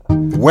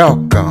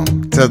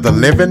Welcome to the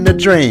Living the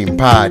Dream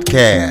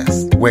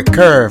podcast with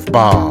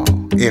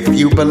Curveball. If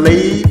you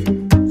believe,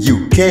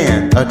 you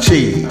can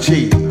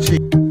achieve.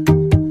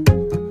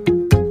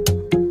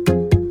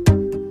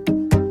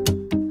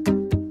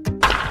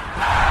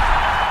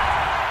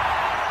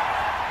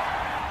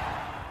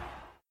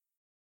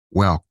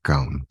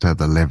 Welcome to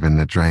the Living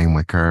the Dream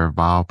with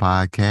Curveball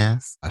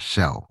podcast, a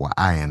show where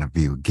I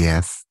interview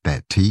guests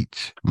that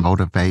teach,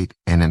 motivate,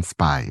 and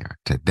inspire.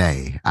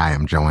 Today, I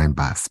am joined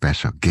by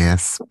special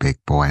guest, Big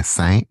Boy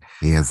Saint.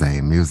 He is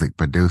a music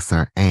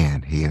producer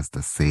and he is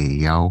the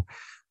CEO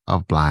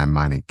of Blind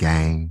Money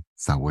Gang.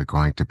 So we're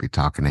going to be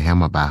talking to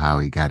him about how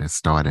he got his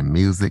start in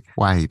music,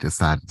 why he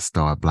decided to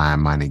start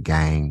Blind Money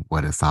Gang,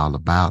 what it's all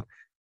about,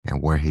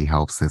 and where he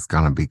hopes it's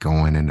going to be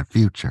going in the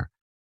future.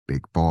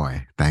 Big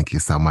boy, thank you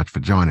so much for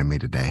joining me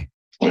today.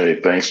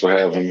 Hey, thanks for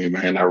having me,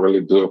 man. I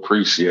really do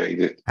appreciate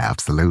it.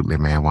 Absolutely,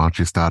 man. Why don't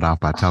you start off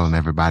by telling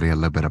everybody a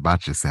little bit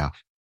about yourself?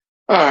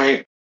 All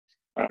right.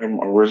 I'm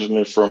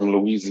originally from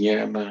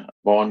Louisiana,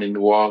 born in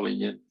New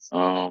Orleans.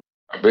 I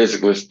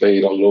basically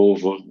stayed all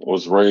over,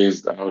 was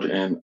raised out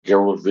in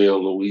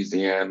Garrettville,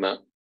 Louisiana.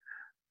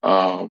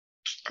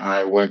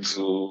 I went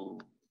to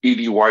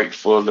E.D. White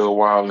for a little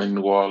while in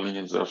New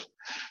Orleans.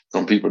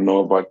 Some people know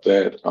about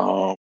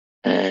that.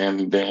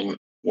 And then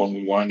when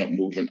we wound up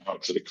moving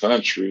out to the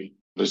country,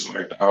 just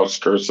like the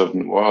outskirts of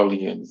New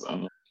Orleans,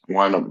 I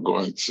wound up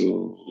going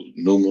to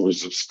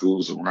numerous of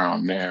schools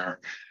around there.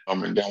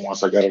 And then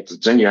once I got up to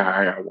junior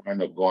high, I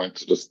wound up going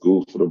to the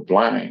school for the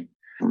blind,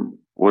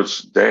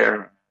 which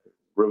there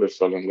really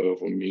fell in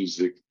love with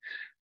music.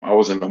 I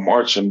was in the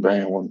marching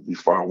band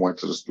before I went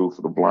to the school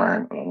for the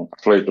blind. I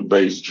played the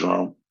bass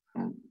drum.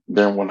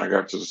 Then when I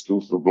got to the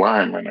school for the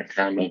blind, man, I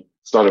kind of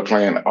started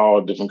playing all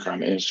different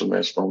kind of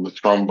instruments, from the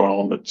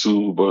trombone, the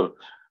tuba,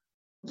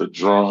 the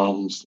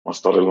drums. I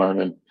started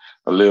learning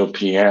a little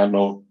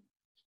piano.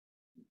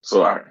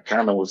 So I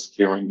kind of was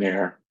here and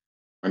there.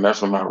 And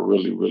that's when I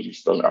really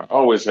started. I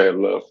always had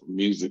love for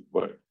music,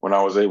 but when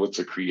I was able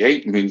to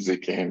create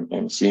music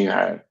and seeing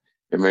how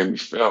it made me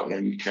feel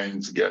when you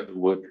came together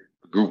with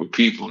a group of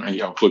people and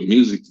y'all put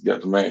music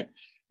together, man,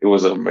 it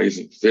was an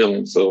amazing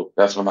feeling. So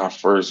that's when I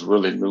first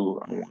really knew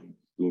I wanted to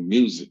do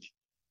music.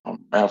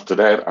 After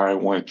that, I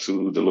went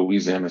to the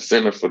Louisiana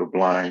Center for the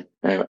Blind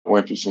and I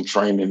went through some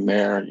training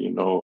there,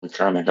 it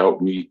kind of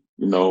helped me,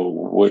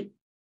 with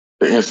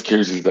the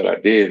insecurities that I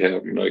did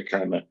have, it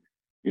kind of,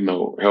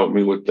 helped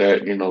me with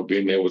that,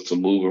 being able to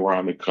move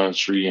around the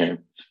country and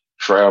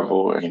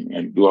travel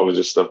and do all of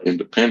this stuff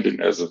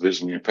independent as a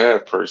visually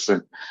impaired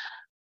person.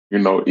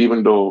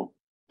 Even though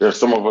there's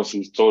some of us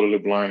who's totally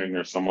blind and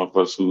there's some of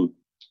us who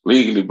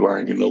legally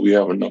blind, we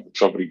have enough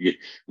trouble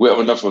we have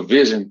enough of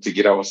vision to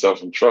get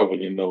ourselves in trouble,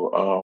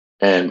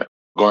 and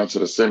going to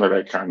the center,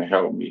 that kind of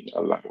helped me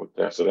a lot with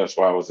that. So that's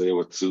why I was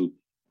able to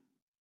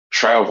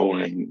travel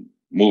and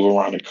move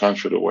around the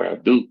country the way I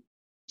do.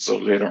 So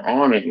later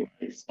on in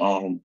life,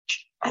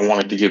 I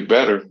wanted to get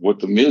better with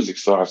the music.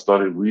 So I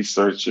started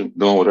researching,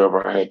 doing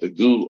whatever I had to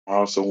do. I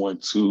also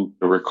went to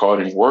the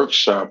recording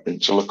workshop in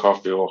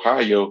Chillicothe,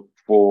 Ohio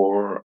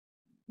for,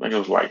 I think it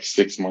was like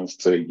 6 months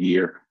to a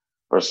year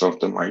or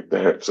something like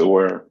that, to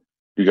where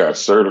you got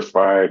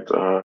certified,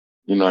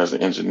 as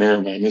an engineer,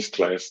 man. These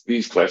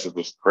classes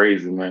was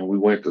crazy, man. We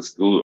went to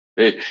school,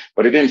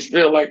 but it didn't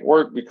feel like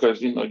work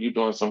because, you're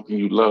doing something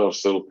you love.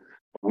 So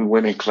we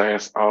went in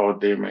class all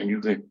day, man.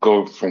 You can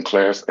go from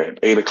class at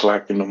 8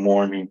 o'clock in the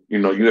morning.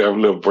 You have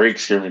little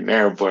breaks here and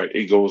there, but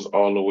it goes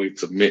all the way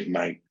to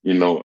midnight,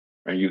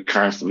 and you're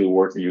constantly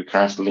working. You're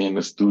constantly in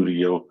the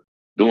studio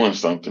doing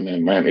something.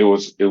 And man, it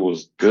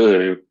was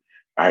good.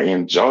 I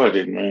enjoyed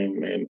it,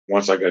 man. And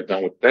once I got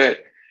done with that,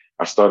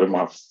 I started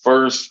my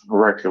first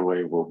record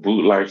label,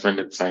 Boot Life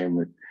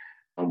Entertainment.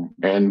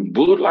 And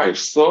Boot Life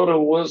sort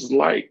of was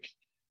like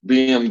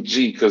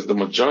BMG because the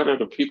majority of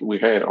the people we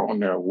had on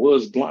there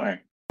was blind.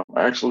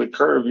 Actually,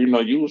 Curve,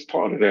 you was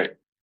part of that.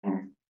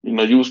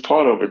 You was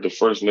part of it. The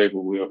first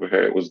label we ever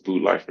had was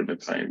Boot Life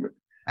Entertainment.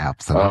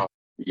 Absolutely.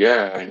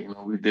 Yeah,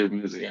 we did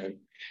music. And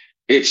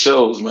it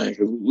shows, man,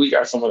 because we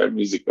got some of that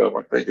music up.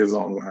 I think it's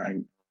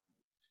online.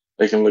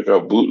 They can look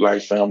up Boot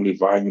Life Family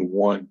Volume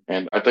 1,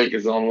 and I think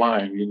it's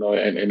online,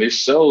 and it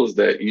shows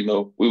that,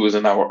 we was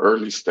in our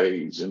early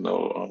stage,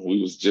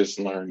 we was just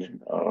learning.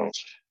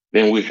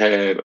 Then we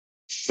had a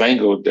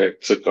single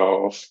that took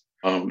off,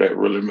 that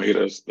really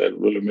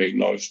made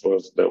noise for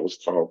us, that was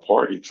called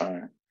Party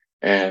Time.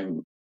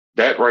 And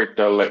that right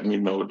there let me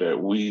know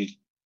that we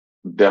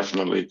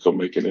definitely could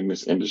make it in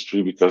this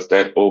industry because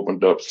that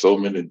opened up so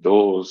many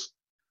doors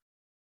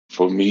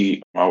for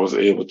me. I was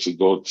able to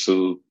go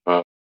to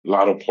a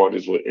lot of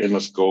parties with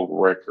Interscope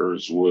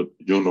Records, with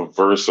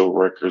Universal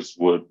Records,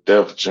 with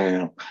Def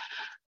Jam.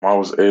 I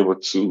was able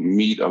to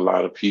meet a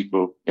lot of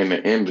people in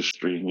the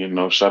industry.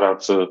 Shout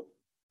out to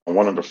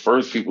one of the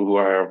first people who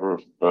I ever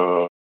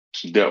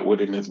dealt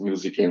with in this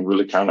music and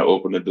really kind of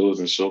opened the doors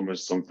and showed me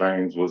some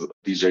things was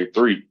DJ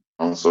 3.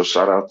 So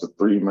shout out to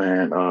 3,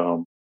 man,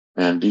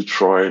 and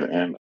Detroit.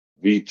 And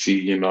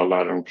VT, a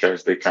lot of them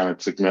cats, they kind of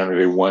took me under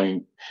their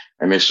wing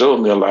and they showed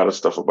me a lot of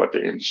stuff about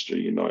the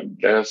industry, and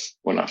that's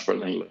when I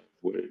fell in love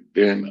with it.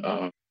 Then,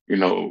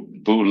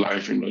 Boot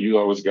Life, you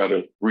always got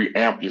to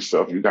reamp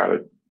yourself. You got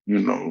to, you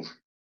know,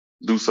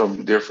 do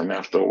something different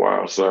after a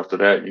while. So after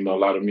that, a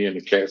lot of me and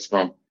the cats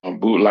from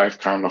Boot Life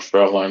kind of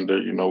fell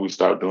under, we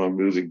started doing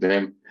music.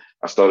 Then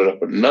I started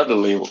up another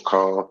label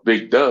called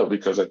Big Dub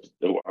because I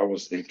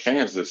was in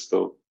Kansas.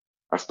 So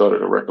I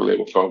started a record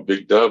label called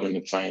Big Dub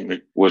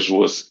Entertainment, which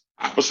was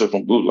opposite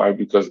from Boot Life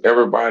because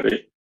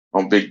everybody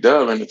on Big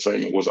Dub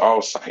Entertainment was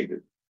all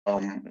sighted.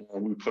 And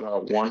we put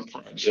out one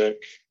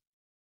project,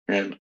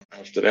 and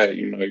after that,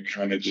 it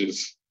kind of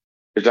just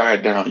it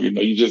died down.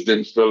 You just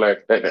didn't feel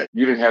like that.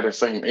 You didn't have the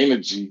same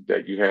energy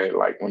that you had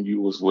like when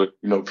you was with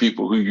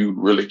people who you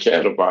really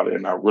cared about it.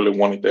 And I really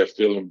wanted that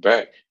feeling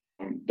back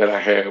that I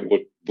had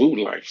with Boot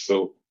Life.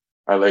 So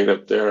I laid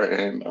up there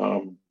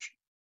and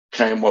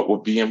came up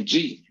with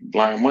BMG,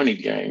 Blind Money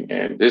Gang.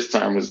 And this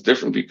time it's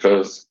different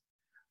because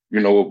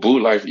with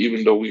Boot Life,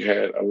 even though we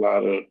had a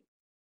lot of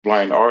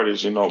blind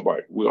artists,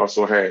 but we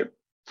also had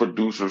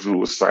producers who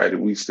were sighted.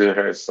 We still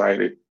had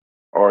sighted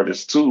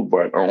artists too,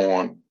 but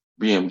on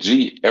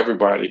BMG,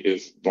 everybody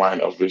is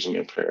blind or visually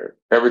impaired.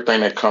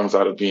 Everything that comes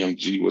out of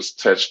BMG was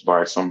touched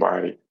by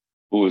somebody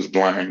who is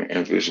blind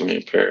and visually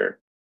impaired.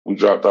 We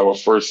dropped our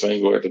first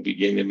single at the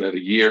beginning of the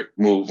year,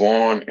 Move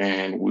On,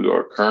 and we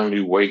are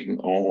currently waiting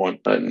on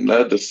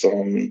another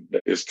song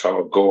that is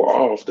called Go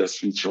Off that's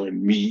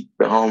featuring me,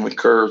 the homie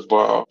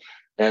Curveball,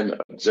 and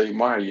Jay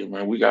Maya.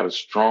 Man, we got a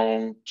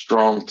strong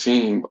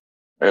team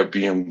at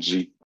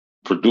BMG.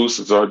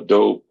 Producers are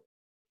dope.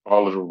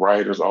 All of the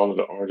writers, all of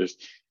the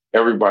artists,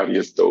 everybody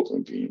is dope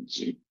in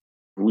BMG.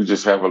 We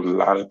just have a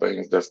lot of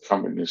things that's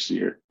coming this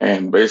year.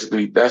 And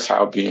basically, that's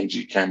how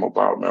BMG came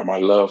about, man. My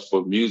love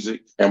for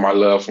music and my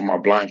love for my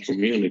blind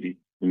community.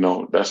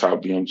 That's how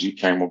BMG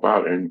came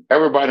about. And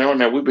everybody on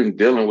there, we've been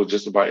dealing with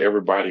just about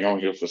everybody on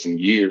here for some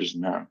years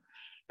now.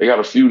 They got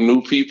a few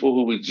new people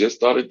who we just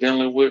started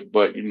dealing with,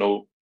 but,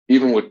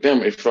 even with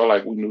them, it felt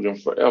like we knew them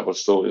forever.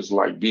 So it's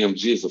like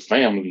BMG is a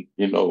family.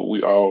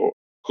 We all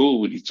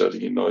cool with each other.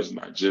 It's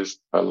not just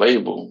a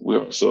label.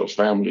 We're also a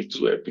family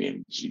too at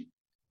BMG.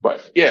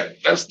 But yeah,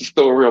 that's the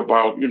story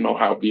about,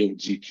 how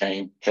BMG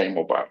came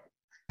about.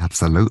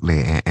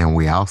 Absolutely. And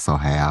we also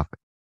have,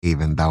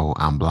 even though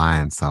I'm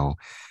blind, so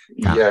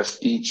yes,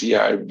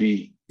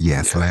 ETIB.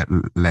 Yes, yes.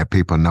 let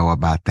people know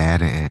about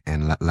that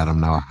and let them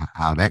know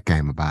how that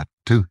came about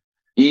too.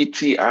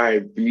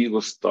 ETIB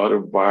was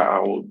started by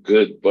our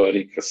good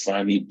buddy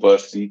Kasani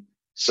Bussy.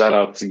 Shout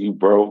out to you,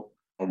 bro.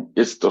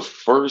 It's the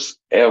first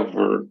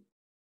ever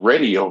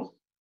radio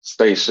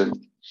station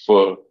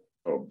for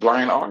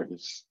blind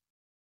artists.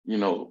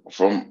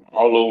 From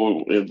all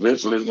over.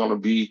 Eventually, it's going to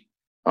be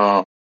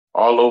all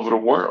over the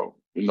world.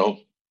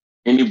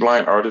 Any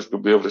blind artist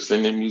could be able to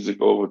send their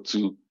music over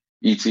to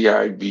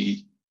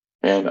ETIB,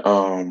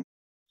 and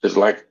it's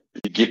like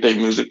get their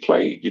music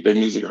played, get their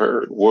music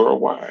heard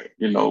worldwide.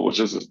 Which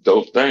is a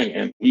dope thing.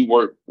 And we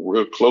work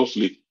real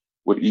closely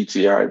with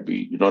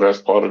ETIB.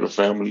 That's part of the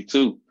family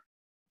too.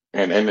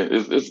 And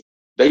it's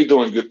they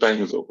doing good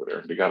things over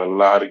there. They got a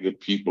lot of good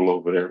people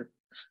over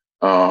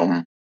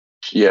there.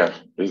 Yeah,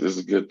 it's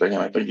a good thing.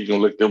 And I think you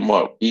can look them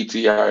up.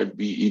 ETIB,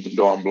 Even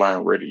Though I'm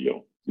Blind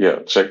Radio. Yeah,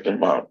 check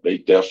them out. They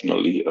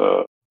definitely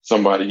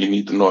somebody you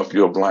need to know if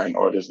you're a blind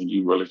artist and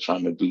you're really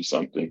trying to do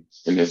something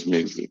in this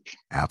music.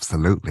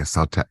 Absolutely.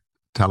 So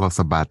tell us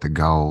about the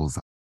goals.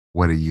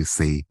 Where do you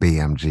see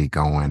BMG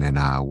going,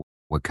 and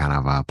what kind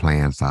of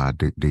plans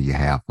do you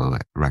have for the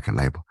record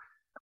label?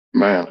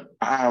 Man,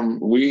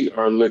 we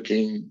are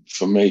looking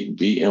to make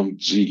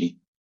BMG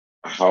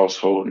a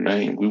household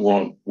name. We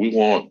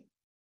want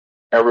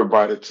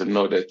everybody to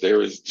know that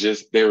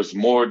there's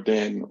more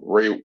than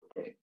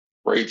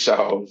Ray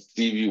Charles,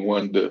 Stevie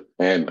Wonder,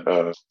 and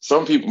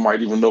some people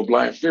might even know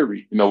Blind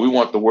Fury. We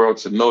want the world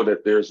to know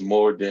that there's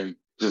more than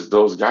just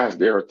those guys.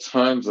 There are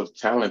tons of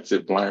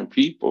talented blind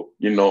people,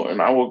 and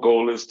our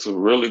goal is to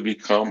really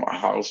become a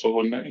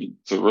household name,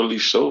 to really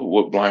show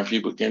what blind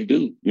people can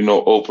do,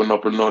 open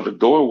up another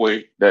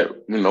doorway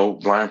that,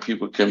 blind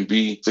people can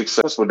be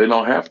successful. They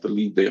don't have to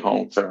leave their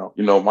hometown.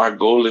 My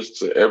goal is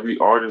to every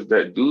artist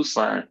that do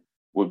sign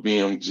with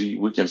BMG,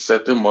 we can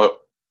set them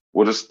up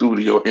with a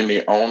studio in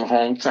their own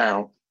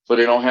hometown so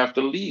they don't have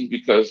to leave,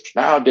 because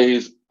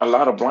nowadays a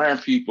lot of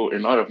blind people,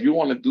 if you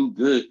want to do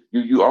good,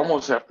 you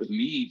almost have to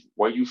leave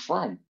where you're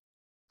from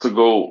to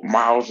go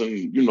miles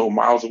and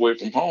miles away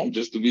from home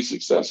just to be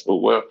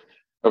successful. Well,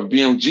 if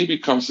BMG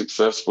becomes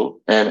successful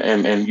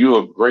and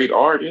you're a great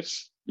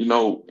artist,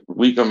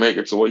 we can make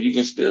it to where you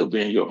can still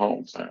be in your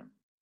hometown.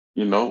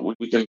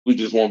 We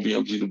just want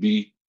BMG to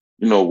be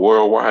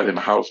worldwide in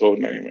a household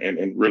name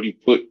and really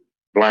put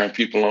blind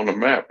people on the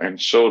map and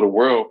show the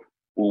world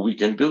what we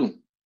can do.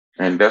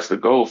 And that's the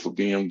goal for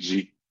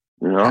BMG,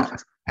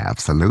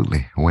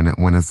 Absolutely. When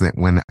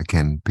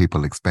can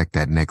people expect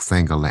that next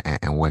single,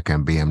 and where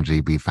can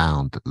BMG be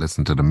found to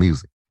listen to the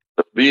music?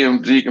 The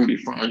BMG can be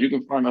found. You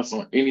can find us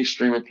on any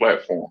streaming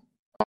platform.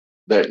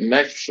 That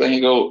next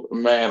single,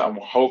 man, I'm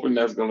hoping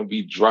that's gonna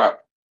be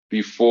dropped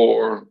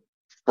before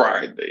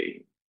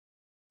Friday.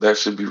 That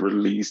should be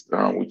released.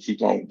 We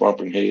keep on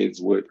bumping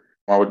heads with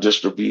our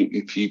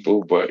distributing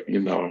people, but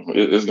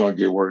it's gonna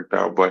get worked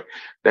out. But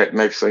that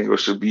next single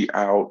should be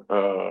out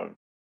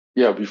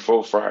yeah,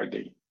 before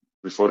Friday,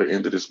 before the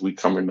end of this week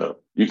coming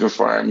up. You can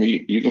find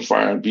me, you can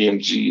find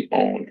BMG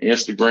on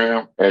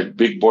Instagram at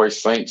Big Boy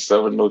Saint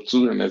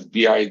 702, and that's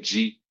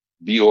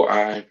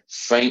BIGBOI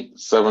Saint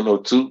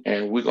 702.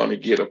 And we're gonna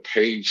get a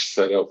page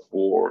set up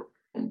for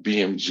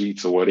BMG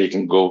to where they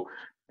can go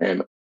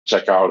and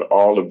check out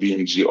all the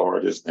BMG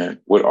artists and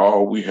what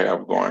all we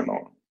have going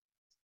on.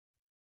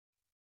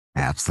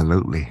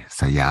 Absolutely.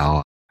 So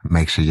y'all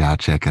make sure y'all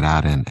check it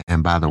out.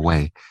 And by the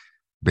way,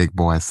 Big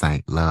Boy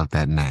Saint, love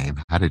that name.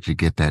 How did you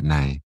get that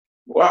name?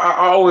 Well,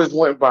 I always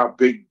went by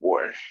Big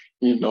Boy,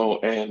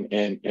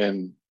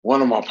 and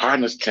one of my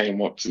partners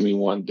came up to me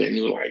one day and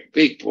he was like,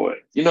 Big Boy,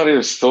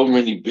 there's so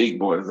many big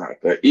boys out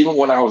there. Even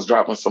when I was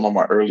dropping some of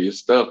my earlier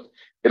stuff,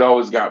 it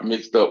always got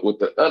mixed up with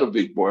the other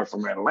big boy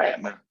from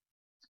Atlanta.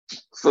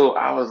 So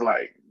I was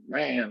like,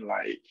 man,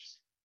 like,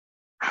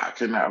 how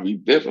can I be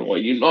different? Well,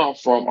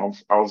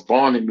 I was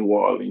born in New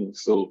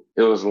Orleans, so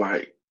it was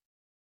like,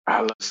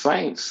 I love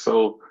Saints,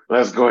 so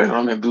let's go ahead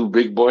on and do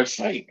Big Boy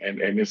Saint, and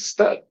it's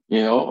stuck.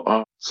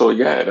 So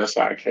yeah, that's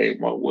how I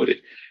came up with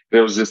it.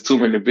 There was just too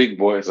many big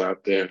boys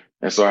out there,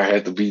 and so I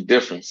had to be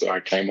different. So I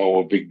came up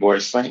with Big Boy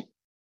Saint.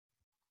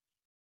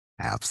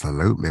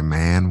 Absolutely,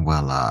 man.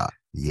 Well,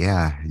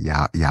 yeah,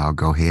 y'all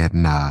go ahead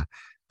and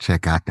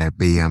check out that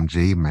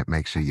BMG.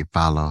 Make sure you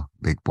follow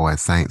Big Boy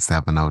Saint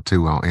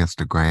 702 on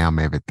Instagram.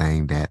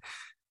 Everything that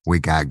we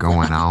got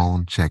going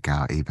on. Check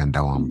out Even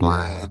Though I'm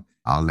Blind.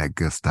 All that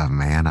good stuff,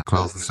 man.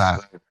 Close us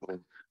out.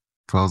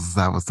 Close us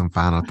out with some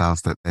final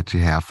thoughts that you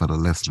have for the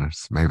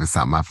listeners. Maybe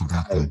something I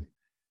forgot to.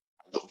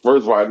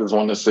 First of all, I just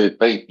want to say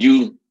thank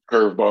you,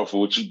 Curveball,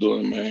 for what you're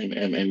doing, man,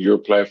 and your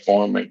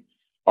platform and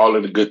all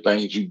of the good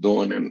things you're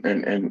doing,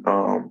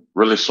 and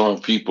really showing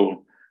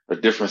people a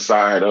different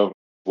side of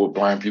what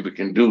blind people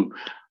can do.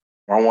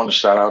 I want to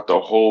shout out the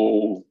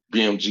whole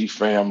BMG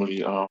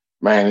family.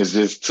 Man, it's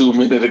just too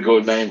many to go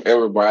name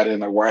everybody,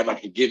 and I wind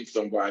up forgetting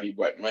somebody.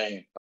 But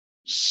man,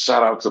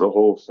 shout out to the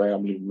whole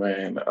family,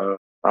 man.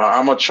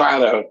 I'm gonna try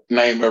to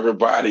name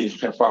everybody.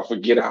 If I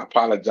forget, I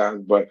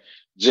apologize. But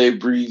Jay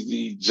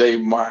Breezy, Jay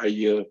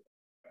Maya,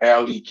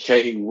 Ali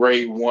K,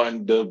 Ray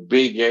Wonder,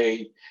 Big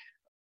A,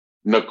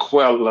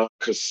 Naquella,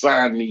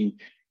 Kasani,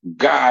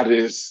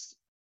 Goddess,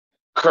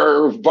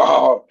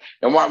 Curveball.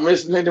 Am I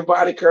missing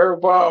anybody,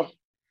 Curveball?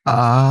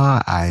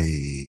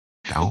 I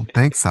don't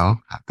think so.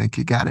 I think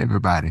you got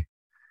everybody.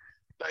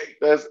 Like,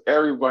 that's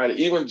everybody.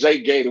 Even Jay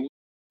Gator.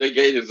 Jay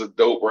Gator is a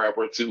dope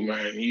rapper too,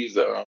 man. He's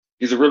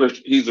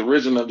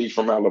originally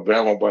from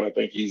Alabama, but I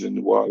think he's in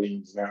New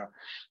Orleans now.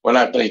 Well,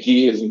 I think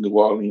he is in New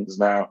Orleans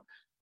now.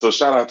 So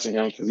shout out to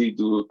him because he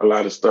do a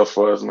lot of stuff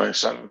for us, man.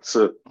 Shout out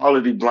to all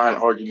of the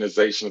blind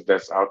organizations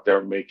that's out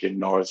there making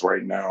noise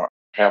right now. I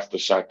have to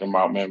shout them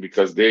out, man,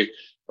 because they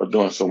are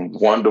doing some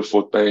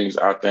wonderful things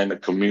out there in the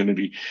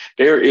community.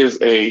 There is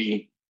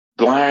a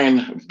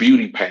blind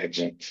beauty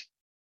pageant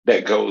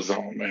that goes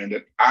on, man,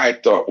 that I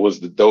thought was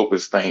the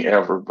dopest thing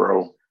ever,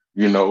 bro.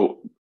 You know,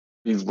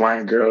 these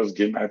blind girls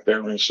getting out there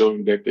and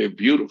showing that they're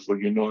beautiful,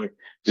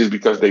 just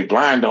because they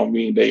blind don't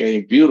mean they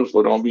ain't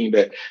beautiful, don't mean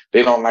that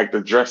they don't like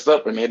to dress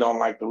up and they don't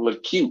like to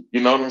look cute.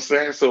 You know what I'm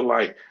saying? So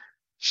like,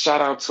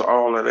 shout out to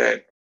all of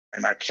that.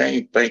 And I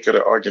can't think of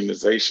the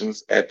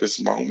organizations at this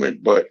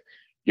moment, but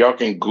y'all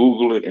can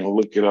Google it and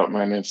look it up,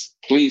 man. And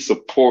please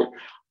support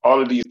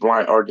all of these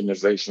blind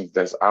organizations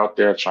that's out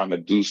there trying to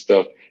do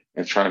stuff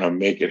and trying to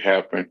make it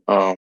happen.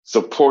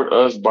 Support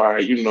us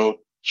by,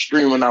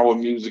 streaming our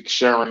music,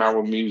 sharing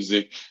our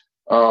music.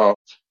 Uh,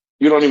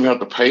 you don't even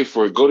have to pay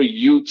for it. Go to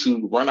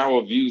YouTube, run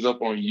our views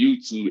up on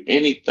YouTube.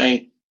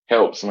 Anything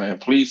helps, man.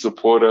 Please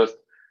support us.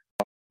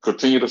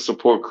 Continue to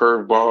support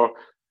Curveball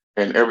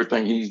and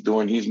everything he's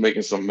doing. He's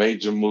making some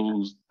major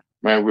moves.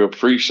 Man, we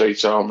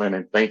appreciate y'all, man,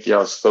 and thank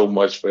y'all so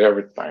much for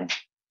everything.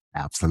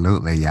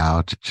 Absolutely,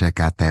 y'all. Check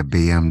out that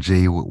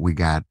BMG. We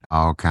got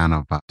all kind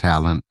of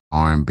talent,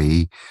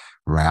 R&B,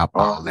 rap,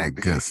 all that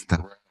good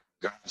stuff.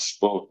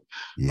 Gospel.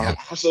 Yeah.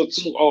 Also,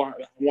 too, I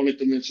wanted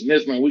to mention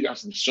this, man. We got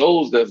some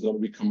shows that's going to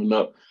be coming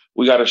up.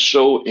 We got a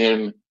show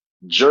in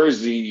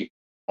Jersey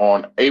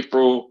on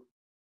April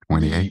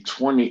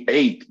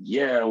 28th.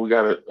 Yeah, we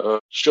got a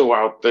show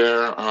out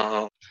there.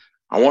 I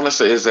want to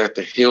say it's at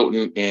the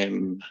Hilton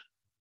in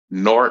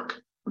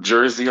Newark,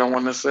 Jersey, I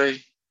want to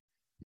say.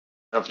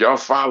 If y'all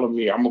follow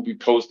me, I'm going to be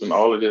posting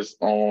all of this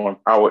on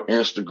our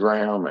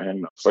Instagram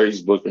and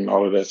Facebook and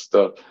all of that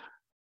stuff.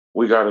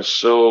 We got a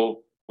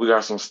show. We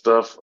got some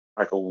stuff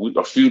like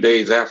a few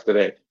days after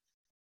that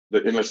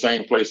in the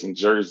same place in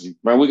Jersey.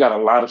 Man, we got a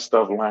lot of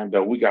stuff lined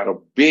up. We got a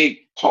big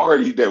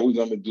party that we're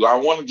going to do. I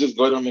want to just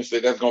go down and say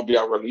that's going to be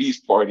our release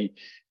party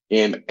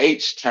in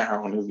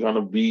H-Town. It's going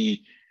to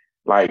be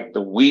like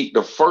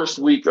the first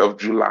week of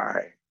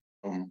July.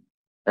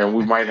 and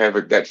we might have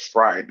it that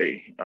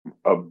Friday,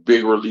 a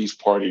big release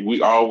party.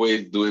 We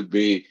always do it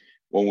big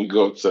when we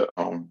go to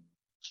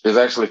it's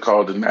actually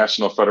called the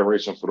National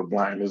Federation for the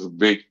Blind. It's a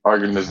big Yeah.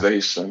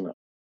 organization,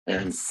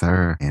 Yes, and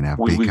sir. we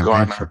NFB we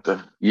going convention. out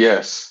there.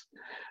 Yes,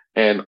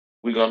 and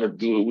we're gonna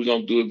do it. We're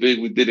gonna do it big.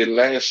 We did it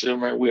last year,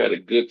 man. We had a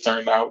good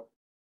turnout.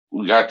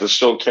 We got to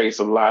showcase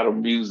a lot of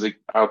music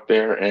out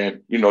there,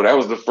 and that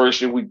was the first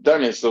year we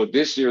done it. So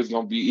this year is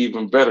gonna be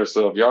even better.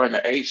 So if y'all in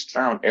the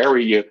H-Town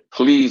area,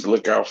 please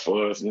look out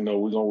for us. We're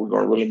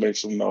gonna really make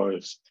some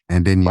noise.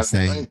 And then you But the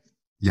say thing,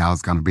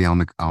 y'all's gonna be on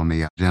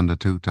the agenda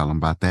too. Tell them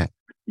about that.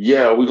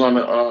 yeah, we're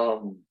gonna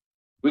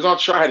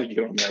try to get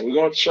on that. We're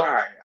gonna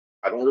try.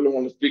 I don't really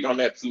want to speak on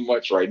that too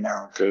much right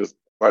now because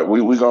but we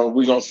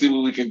gonna see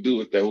what we can do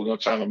with that. We're gonna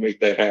try to make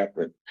that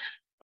happen.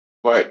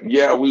 But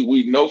yeah,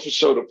 we know for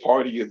sure the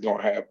party is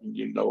gonna happen.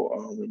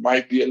 It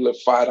might be a little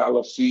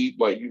 $5 fee,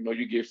 but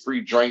you get free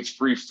drinks,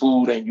 free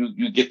food, and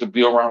you get to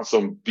be around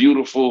some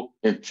beautiful,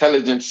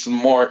 intelligent,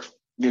 smart,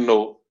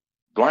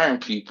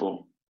 blind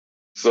people.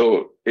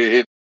 So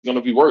it's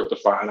gonna be worth the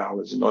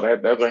 $5.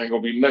 That ain't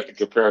gonna be nothing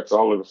compared to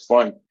all of the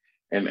fun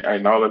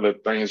and all of the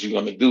things you're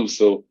gonna do.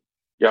 So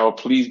y'all,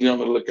 please be on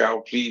the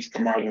lookout. Please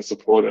come out and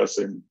support us.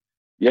 And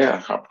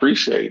yeah, I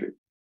appreciate it.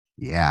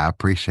 Yeah, I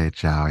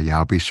appreciate y'all.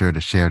 Y'all be sure to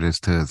share this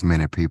to as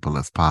many people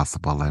as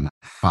possible and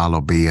follow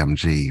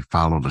BMG,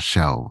 follow the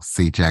show,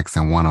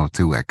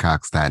 cjackson102 at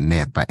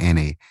cox.net for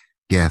any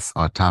guest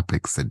or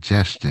topic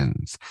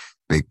suggestions.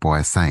 Big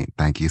Boy Saint,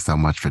 thank you so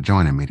much for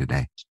joining me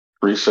today.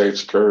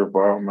 Appreciate you,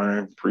 Curveball,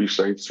 man.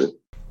 Appreciate it.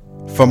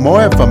 For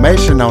more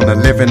information on the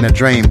Living the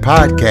Dream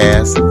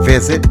podcast,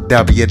 visit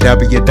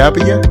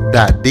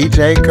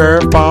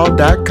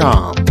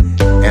www.djcurveball.com.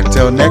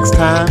 Until next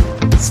time,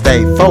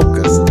 stay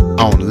focused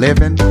on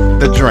living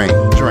the dream.